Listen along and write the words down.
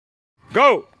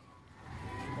Go.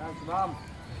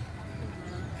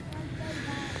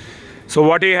 So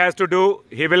what he has to do,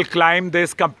 he will climb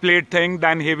this complete thing,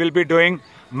 then he will be doing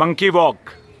monkey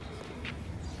walk.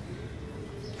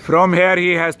 From here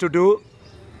he has to do,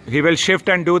 he will shift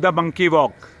and do the monkey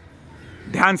walk.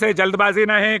 ध्यान से, जल्दबाजी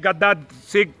नहीं, गद्दा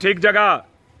ठीक जगह.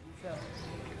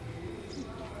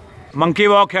 Monkey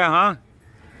walk है. हाँ,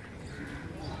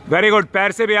 very good.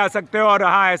 पैर से भी आ सकते हो, और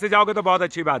हाँ ऐसे जाओगे तो बहुत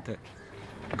अच्छी बात है.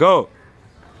 गो.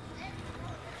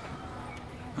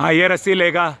 हाँ, ये रस्सी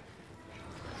लेगा.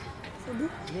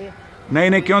 नहीं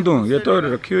नहीं, क्यों दूं, ये तो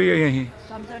रखी हुई है यहीं.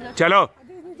 चलो.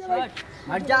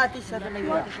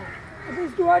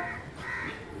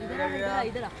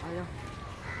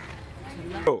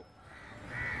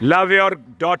 Love your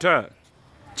daughter.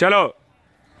 Chalo.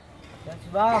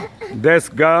 This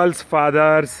girl's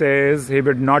father says he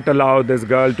would not allow this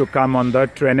girl to come on the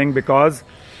training because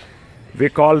we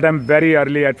call them very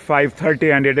early at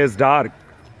 5:30 and it is dark.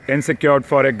 Insecure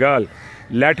for a girl.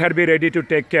 Let her be ready to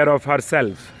take care of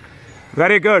herself.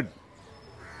 Very good.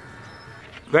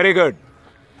 Very good.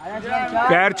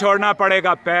 पैर छोड़ना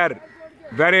पड़ेगा, पैर.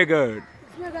 Very good.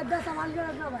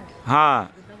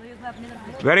 हाँ.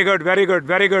 Very good, very good,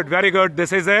 very good, very good.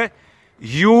 This is a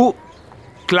you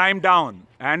climb down,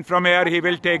 and from here he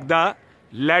will take the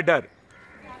ladder.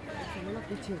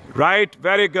 Right,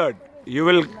 very good. He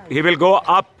will go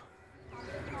up.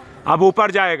 अब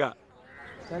ऊपर जाएगा.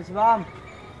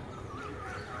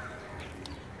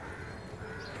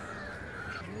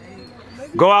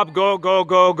 Go up,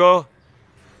 go.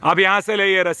 अब यहाँ से ले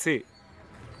ये रस्सी.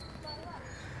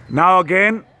 Now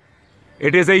again,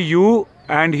 it is a U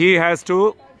and he has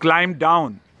to climb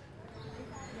down.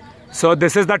 So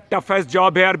this is the toughest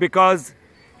job here because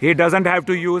he doesn't have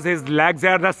to use his legs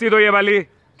here. रस्सी दो, ये वाली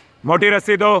मोटी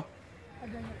रस्सी दो.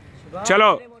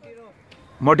 चलो,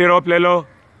 मोटी रोप ले लो.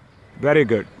 Very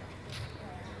good.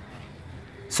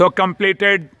 So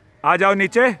completed. आ जाओ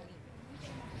नीचे.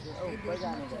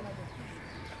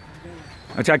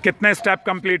 अच्छा, कितने स्टेप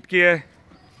कंप्लीट किए?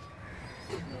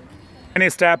 Many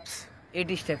steps?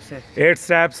 80 steps, sir. 8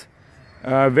 steps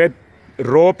with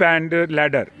rope and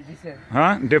ladder. Yes, sir.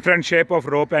 Huh? Different shape of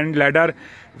rope and ladder.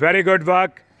 Very good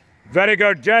work. Very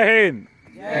good. Jai Hind.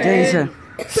 Jai Hind, sir.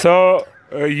 So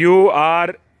you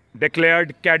are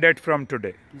declared cadet from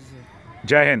today. Yes, sir.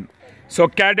 Jai Hind. So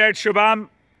cadet Shubham,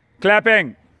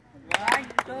 clapping. 1,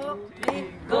 2, 3,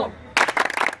 go.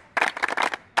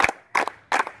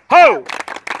 Ho!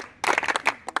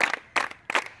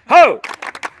 Ho!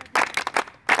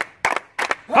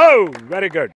 Ho! Very good.